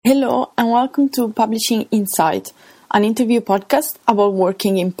Hello and welcome to Publishing Insight, an interview podcast about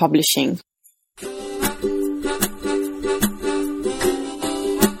working in publishing.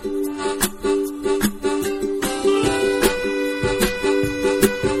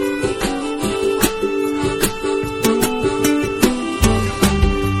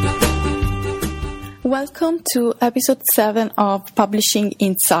 Welcome to episode 7 of Publishing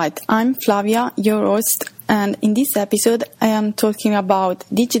Insight. I'm Flavia, your host, and in this episode I am talking about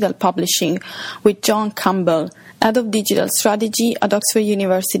digital publishing with John Campbell, Head of Digital Strategy at Oxford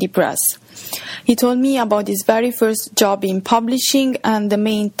University Press. He told me about his very first job in publishing and the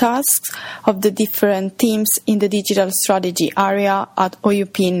main tasks of the different teams in the digital strategy area at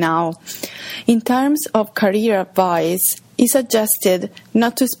OUP now. In terms of career advice, he suggested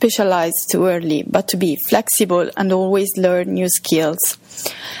not to specialize too early, but to be flexible and always learn new skills.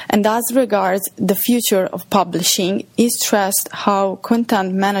 And as regards the future of publishing, he stressed how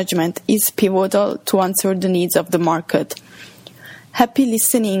content management is pivotal to answer the needs of the market. Happy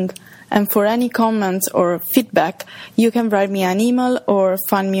listening, and for any comments or feedback, you can write me an email or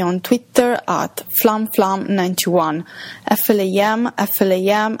find me on Twitter at flamflam91,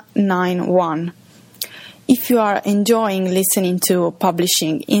 FLAM91. If you are enjoying listening to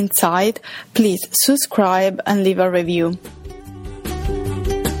Publishing Insight, please subscribe and leave a review.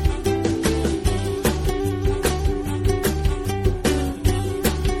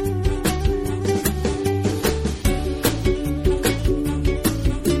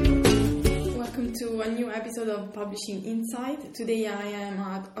 Welcome to a new episode of Publishing Insight. Today I am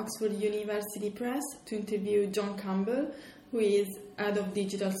at Oxford University Press to interview John Campbell, who is Head of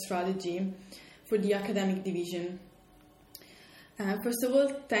Digital Strategy for the academic division. First of all,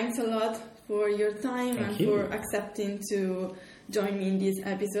 thanks a lot for your time for accepting to join me in this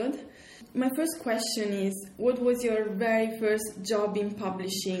episode. My first question is, what was your very first job in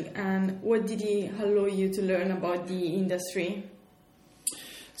publishing and what did it allow you to learn about the industry?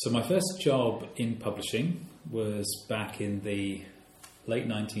 So my first job in publishing was back in the late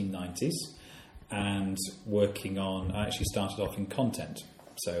 1990s and I actually started off in content.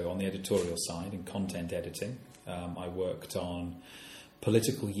 So on the editorial side, in content editing, I worked on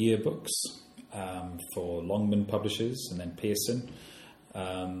political yearbooks for Longman Publishers and then Pearson.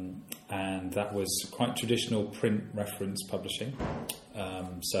 And that was quite traditional print reference publishing.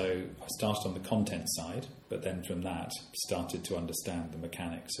 So I started on the content side, but then from that started to understand the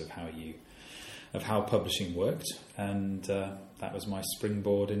mechanics of how publishing worked. And that was my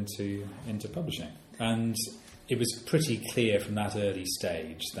springboard into publishing. And it was pretty clear from that early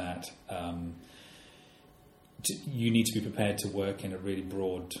stage that you need to be prepared to work in a really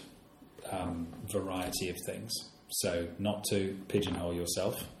broad variety of things. So not to pigeonhole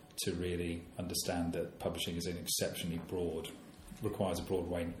yourself, to really understand that publishing is requires a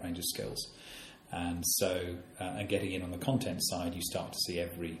broad range of skills. And so, and getting in on the content side, you start to see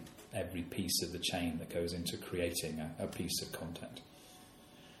every piece of the chain that goes into creating a piece of content.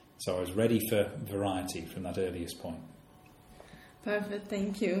 So I was ready for variety from that earliest point. Perfect,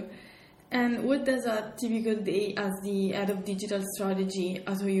 thank you. And what does a typical day as the Head of Digital Strategy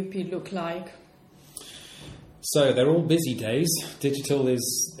at OUP look like? So they're all busy days. Digital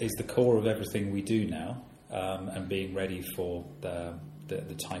is the core of everything we do now, and being ready for the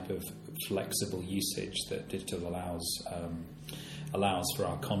type of flexible usage that digital allows for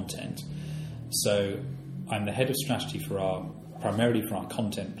our content. So I'm the head of strategy primarily for our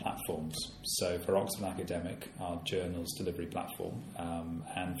content platforms. So for Oxford Academic, our journals delivery platform,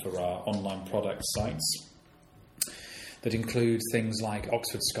 and for our online product sites that include things like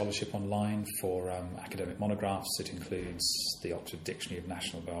Oxford Scholarship Online for academic monographs. It includes the Oxford Dictionary of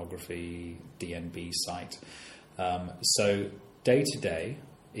National Biography, DNB site. So day to day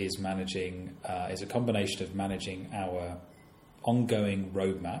is a combination of managing our ongoing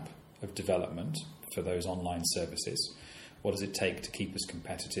roadmap of development for those online services. What does it take to keep us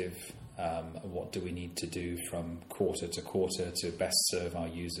competitive? What do we need to do from quarter to quarter to best serve our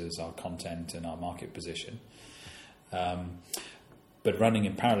users, our content and our market position? But running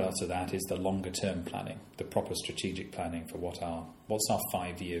in parallel to that is the longer term planning, the proper strategic planning for what's our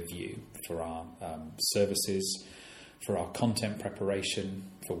 5-year view for our services, for our content preparation,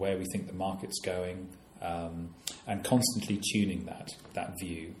 for where we think the market's going, and constantly tuning that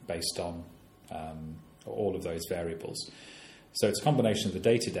view based on all of those variables. So it's a combination of the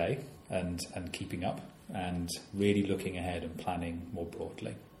day-to-day and keeping up and really looking ahead and planning more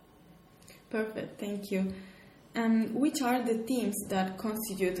broadly. Perfect, thank you. And which are the teams that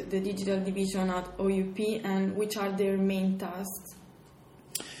constitute the digital division at OUP and which are their main tasks?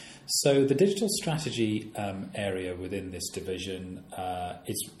 So the digital strategy area within this division,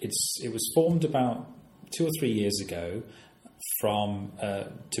 it was formed about 2 or 3 years ago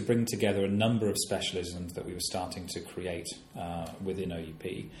to bring together a number of specialisms that we were starting to create within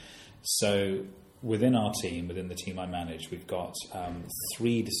OUP. So within our team, within the team I manage, we've got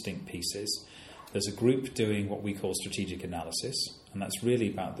 3 distinct pieces. There's a group doing what we call strategic analysis, and that's really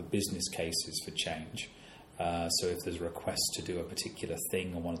about the business cases for change. So if there's a request to do a particular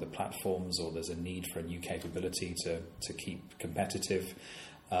thing on one of the platforms, or there's a need for a new capability to keep competitive,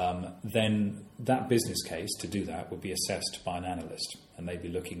 then that business case to do that would be assessed by an analyst, and they'd be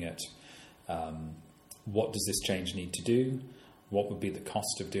looking at what does this change need to do, what would be the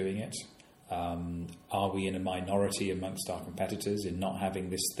cost of doing it, are we in a minority amongst our competitors in not having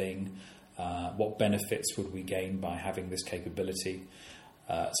this thing, what benefits would we gain by having this capability.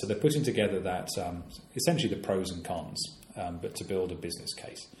 So they're putting together that essentially the pros and cons, but to build a business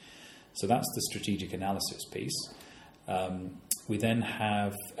case. So that's the strategic analysis piece. We then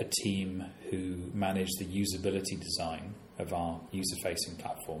have a team who manage the usability design of our user-facing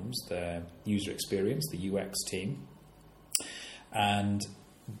platforms, the user experience, the UX team. And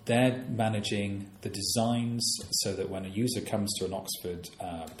they're managing the designs so that when a user comes to an Oxford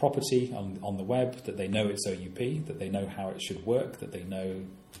property on the web, that they know it's OUP, that they know how it should work, that they know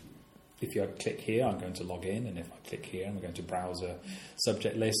if I click here, I'm going to log in, and if I click here, I'm going to browse a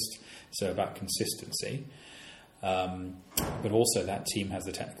subject list. So about consistency. But also that team has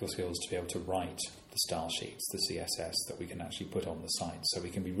the technical skills to be able to write the style sheets, the CSS that we can actually put on the site. So we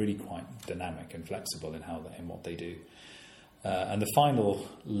can be really quite dynamic and flexible in what they do. And the final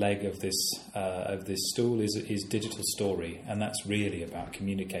leg of this stool is digital story, and that's really about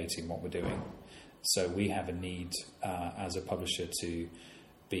communicating what we're doing. So we have a need as a publisher to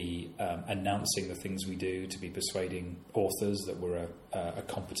be announcing the things we do, to be persuading authors that we're a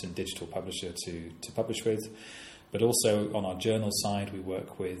competent digital publisher to publish with. But also on our journal side, we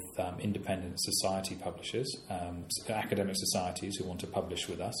work with independent society publishers, academic societies who want to publish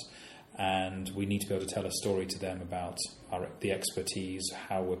with us. And we need to be able to tell a story to them about the expertise,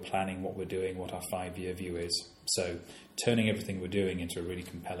 how we're planning what we're doing, what our 5-year view is. So turning everything we're doing into a really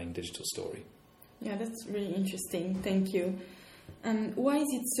compelling digital story. Yeah, that's really interesting. Thank you. And why is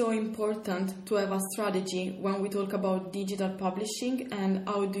it so important to have a strategy when we talk about digital publishing, and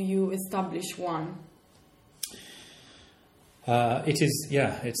how do you establish one?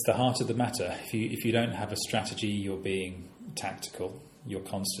 It's the heart of the matter. If you don't have a strategy, you're being tactical. You're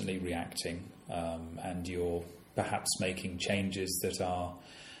constantly reacting, and you're perhaps making changes that are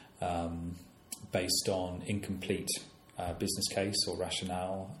based on incomplete business case or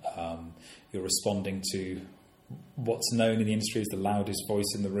rationale. You're responding to what's known in the industry as the loudest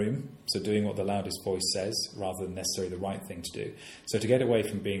voice in the room, so doing what the loudest voice says rather than necessarily the right thing to do. So to get away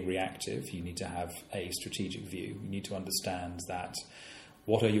from being reactive, you need to have a strategic view. You need to understand that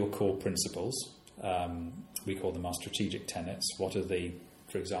what are your core principles. We call them our strategic tenets. What are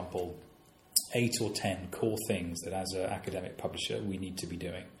for example, 8 or 10 core things that as an academic publisher we need to be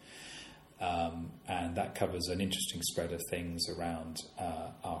doing? And that covers an interesting spread of things around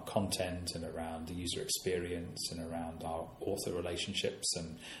our content and around the user experience and around our author relationships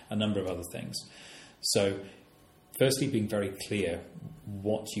and a number of other things. So firstly, being very clear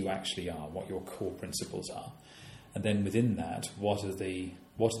what you actually are, what your core principles are. And then within that, what are the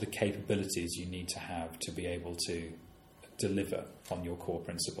capabilities you need to have to be able to deliver on your core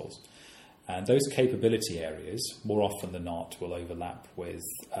principles? And those capability areas, more often than not, will overlap with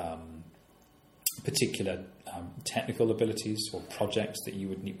particular technical abilities or projects that we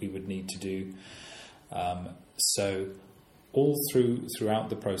would need to do. So all throughout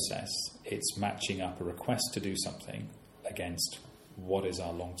the process, it's matching up a request to do something against what are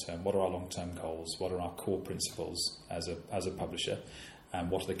our long-term goals, what are our core principles as a publisher,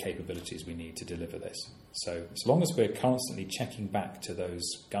 and what are the capabilities we need to deliver this. So as long as we're constantly checking back to those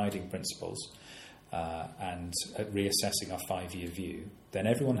guiding principles and reassessing our 5-year view, then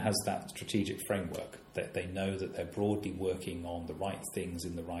everyone has that strategic framework that they know that they're broadly working on the right things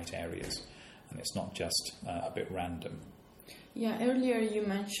in the right areas, and it's not just a bit random. Yeah, earlier you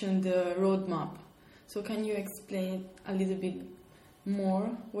mentioned the roadmap. So can you explain a little bit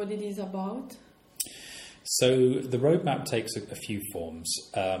more what it is about? So the roadmap takes a few forms.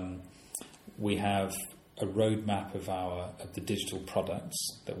 We have a roadmap of the digital products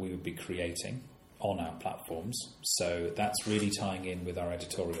that we would be creating on our platforms. So that's really tying in with our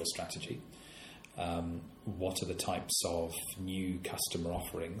editorial strategy. What are the types of new customer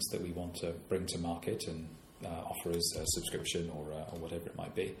offerings that we want to bring to market and offer as a subscription or whatever it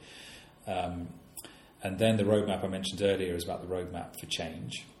might be. And then the roadmap I mentioned earlier is about the roadmap for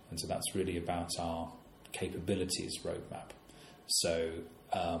change. And so that's really about our capabilities roadmap. So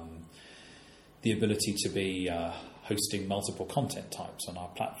the ability to be hosting multiple content types on our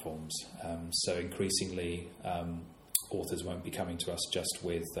platforms. So increasingly, authors won't be coming to us just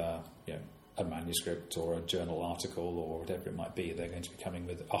with a manuscript or a journal article or whatever it might be. They're going to be coming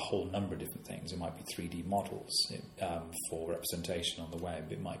with a whole number of different things. It might be 3D models for representation on the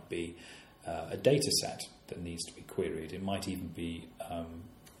web. It might be a data set that needs to be queried. It might even be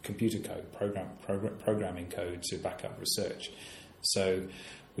computer code, programming code to back up research. So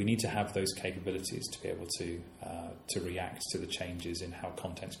we need to have those capabilities to be able to react to the changes in how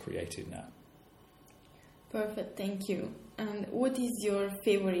content's created now. Perfect, thank you. And what is your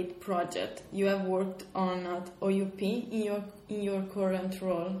favorite project you have worked on at OUP in your current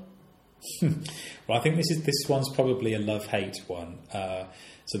role? Well, I think this one's probably a love-hate one.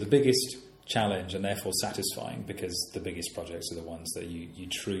 So the biggest challenge, and therefore satisfying, because the biggest projects are the ones that you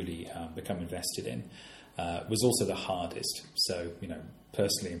truly become invested in, was also the hardest. So,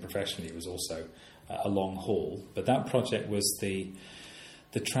 personally and professionally, it was also a long haul. But that project was the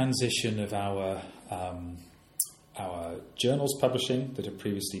transition of our journals publishing that had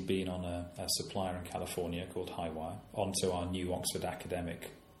previously been on a supplier in California called Highwire onto our new Oxford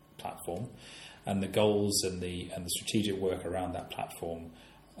Academic platform, and the goals and the strategic work around that platform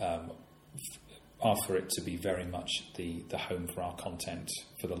are for it to be very much the home for our content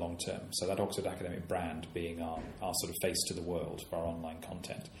for the long term. So that Oxford Academic brand being our sort of face to the world for our online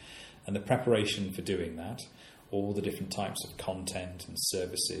content. And the preparation for doing that, all the different types of content and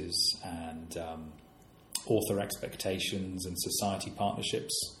services and author expectations and society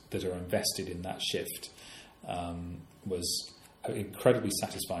partnerships that are invested in that shift was an incredibly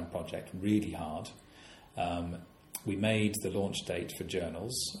satisfying project, really hard. We made the launch date for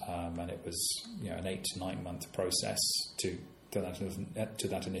journals, and it was an 8 to 9 month process to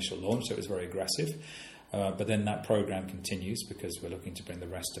that initial launch, so it was very aggressive. But then that program continues because we're looking to bring the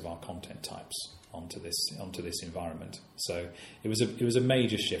rest of our content types onto this environment. So it was a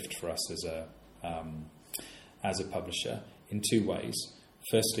major shift for us as a publisher in two ways.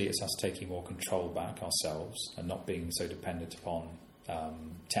 Firstly, it's us taking more control back ourselves and not being so dependent upon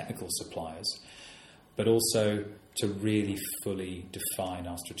technical suppliers, but also to really fully define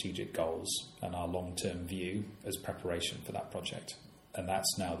our strategic goals and our long-term view as preparation for that project. And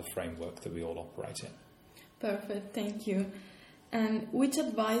that's now the framework that we all operate in. Perfect, thank you. And which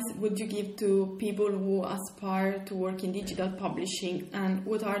advice would you give to people who aspire to work in digital publishing, and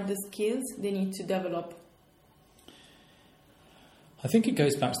what are the skills they need to develop? I think it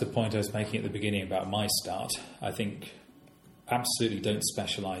goes back to the point I was making at the beginning about my start. I think absolutely don't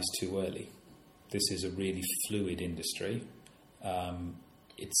specialise too early. This is a really fluid industry.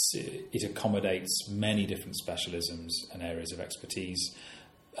 It accommodates many different specialisms and areas of expertise.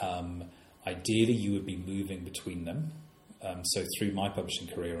 Ideally, you would be moving between them. So through my publishing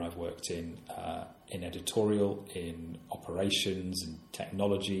career, I've worked in editorial, in operations, in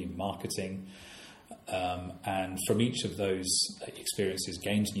technology, marketing. And from each of those experiences,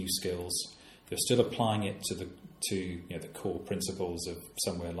 gained new skills. You're still applying it to the core principles of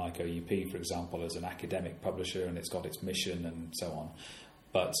somewhere like OUP, for example, as an academic publisher, and it's got its mission and so on.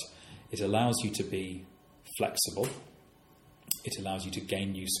 But it allows you to be flexible. It allows you to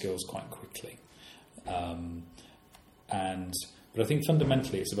gain new skills quite quickly. But I think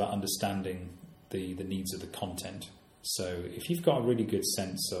fundamentally it's about understanding the needs of the content. So if you've got a really good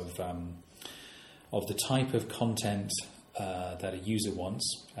sense of the type of content that a user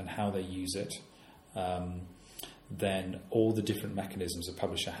wants and how they use it, then all the different mechanisms a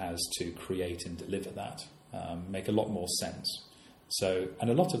publisher has to create and deliver that make a lot more sense. So, and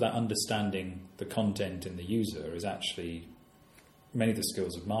a lot of that understanding the content and the user is actually many of the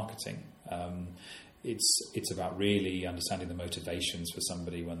skills of marketing. It's about really understanding the motivations for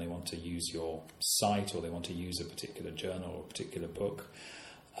somebody when they want to use your site or they want to use a particular journal or a particular book.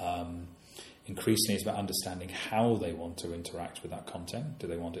 Increasingly, it's about understanding how they want to interact with that content. Do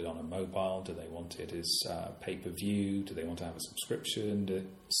they want it on a mobile? Do they want it as pay-per-view? Do they want to have a subscription?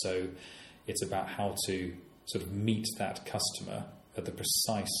 So it's about how to sort of meet that customer at the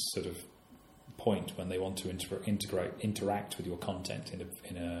precise sort of point when they want to interact with your content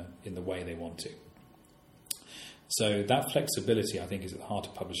in the way they want to. So that flexibility, I think, is at the heart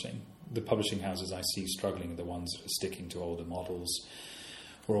of publishing. The publishing houses I see struggling are the ones that are sticking to older models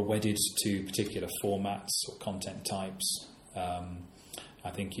or are wedded to particular formats or content types. I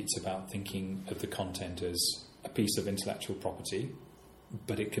think it's about thinking of the content as a piece of intellectual property,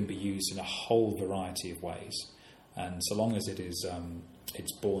 but it can be used in a whole variety of ways. And so long as it is,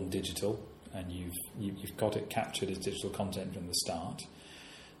 it's born digital and you've got it captured as digital content from the start,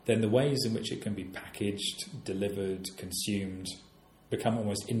 then the ways in which it can be packaged, delivered, consumed become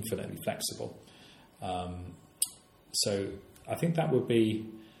almost infinitely flexible. So I think that would be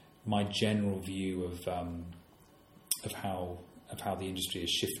my general view of how the industry is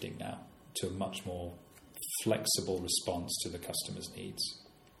shifting now to a much more flexible response to the customer's needs.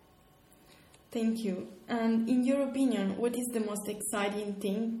 Thank you. And in your opinion, what is the most exciting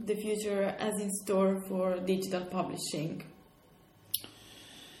thing the future has in store for digital publishing?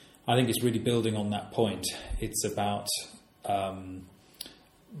 I think it's really building on that point. It's about the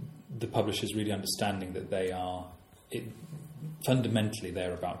publishers really understanding that fundamentally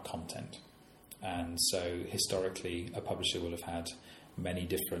they're about content. And so historically a publisher will have had many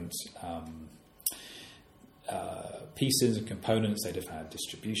different pieces and components. They'd have had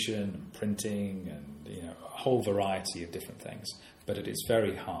distribution and printing and a whole variety of different things. But at its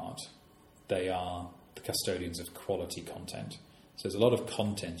very heart, they are the custodians of quality content. So there's a lot of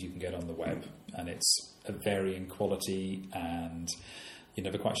content you can get on the web, and it's of varying quality, and you're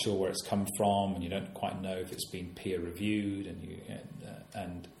never quite sure where it's come from, and you don't quite know if it's been peer reviewed,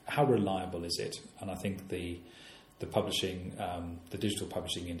 and how reliable is it? And I think the digital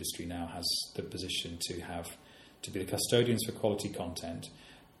publishing industry now has the position to be the custodians for quality content,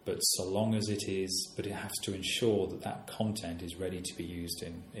 but it has to ensure that content is ready to be used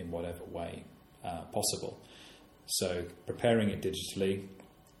in whatever way possible. So preparing it digitally,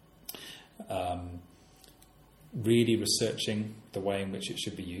 really researching the way in which it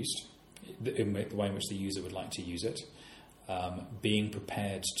should be used, the way in which the user would like to use it, being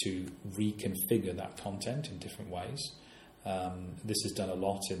prepared to reconfigure that content in different ways. This is done a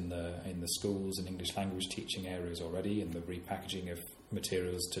lot in the schools and English language teaching areas already, in the repackaging of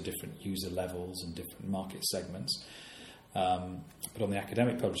materials to different user levels and different market segments. But on the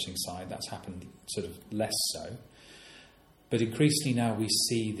academic publishing side, that's happened sort of less so. But increasingly now we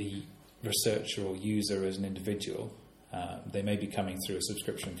see the researcher or user as an individual. They may be coming through a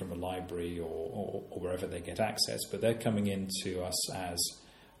subscription from a library or wherever they get access, but they're coming into us as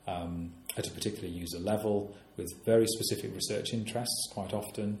at a particular user level with very specific research interests quite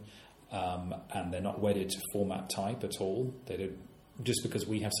often, and they're not wedded to format type at all. They don't, just because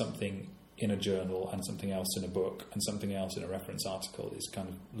we have something in a journal and something else in a book and something else in a reference article is kind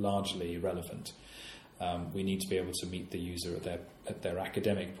of largely irrelevant. We need to be able to meet the user at their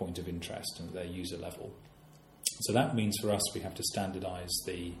academic point of interest and their user level. So that means for us we have to standardise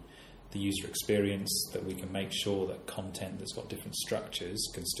the user experience, that we can make sure that content that's got different structures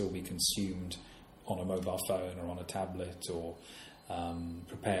can still be consumed on a mobile phone or on a tablet, or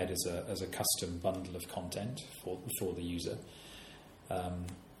prepared as a custom bundle of content for the user.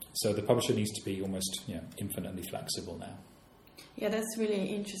 So the publisher needs to be almost infinitely flexible now. Yeah, that's really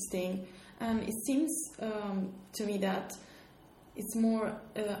interesting. And it seems to me that it's more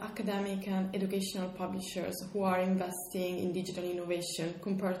academic and educational publishers who are investing in digital innovation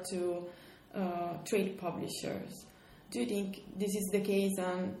compared to trade publishers. Do you think this is the case,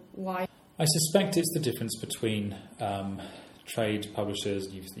 and why? I suspect it's the difference between trade publishers.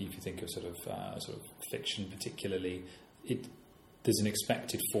 If you think of sort of fiction particularly, there's an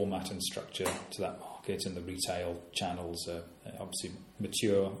expected format and structure to that market, and the retail channels are obviously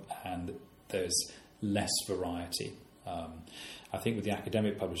mature, and there's less variety. I think with the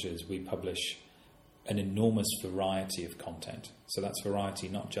academic publishers, we publish an enormous variety of content. So that's variety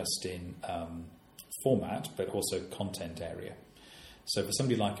not just in format, but also content area. So for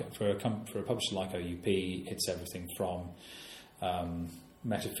somebody for a publisher like OUP, it's everything from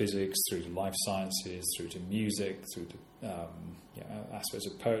metaphysics through to life sciences, through to music, through to aspects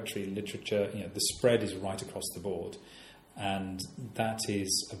of poetry, literature. The spread is right across the board, and that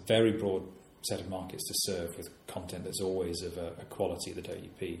is a very broad set of markets to serve with content that's always of a quality that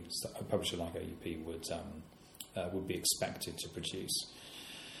a publisher like OUP would be expected to produce.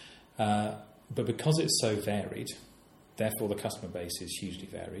 But because it's so varied, therefore the customer base is hugely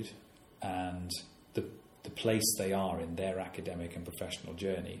varied, and the place they are in their academic and professional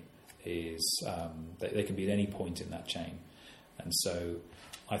journey is they can be at any point in that chain. And so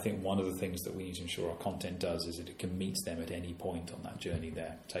I think one of the things that we need to ensure our content does is that it can meet them at any point on that journey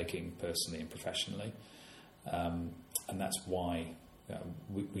they're taking personally and professionally. And that's why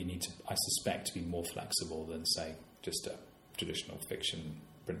we need to, I suspect, to be more flexible than, say, just a traditional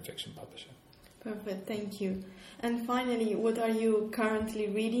print fiction publisher. Perfect, thank you. And finally, what are you currently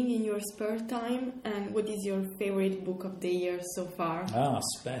reading in your spare time, and what is your favorite book of the year so far?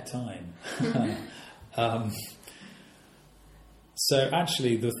 Spare time. So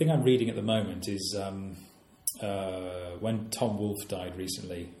actually, the thing I'm reading at the moment is when Tom Wolfe died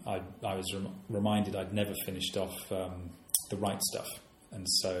recently, I was reminded I'd never finished off The Right Stuff, and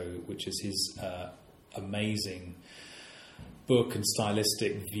so which is his amazing book and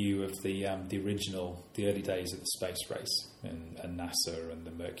stylistic view of the early days of the space race and NASA and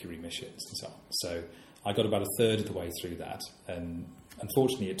the Mercury missions and so on. So I got about a third of the way through that, and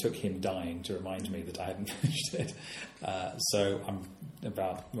unfortunately it took him dying to remind me that I hadn't finished it. So I'm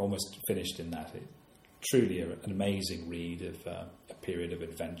about almost finished in that. Truly an amazing read of a period of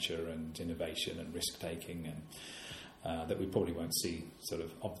adventure and innovation and risk-taking, and that we probably won't see sort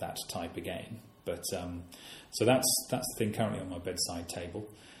of that type again. But so that's the thing currently on my bedside table.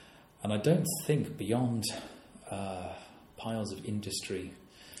 And I don't think beyond piles of industry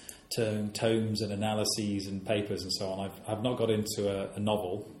tomes and analyses and papers and so on, I've not got into a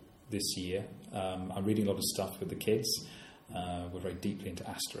novel this year. I'm reading a lot of stuff with the kids. We're very deeply into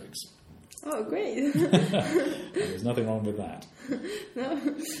Asterix. Oh, great. There's nothing wrong with that. No.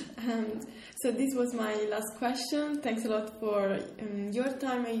 So this was my last question. Thanks a lot for your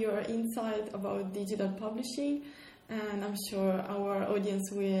time and your insight about digital publishing. And I'm sure our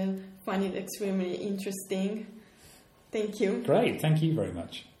audience will find it extremely interesting. Thank you. Great. Thank you very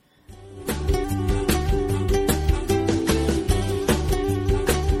much.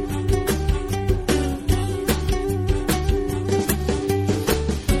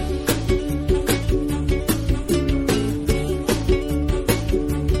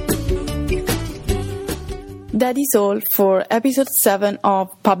 That is all for episode 7 of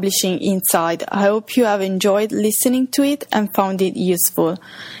Publishing Inside. I hope you have enjoyed listening to it and found it useful.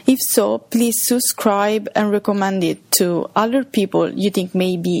 If so, please subscribe and recommend it to other people you think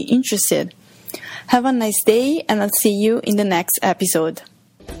may be interested. Have a nice day, and I'll see you in the next episode.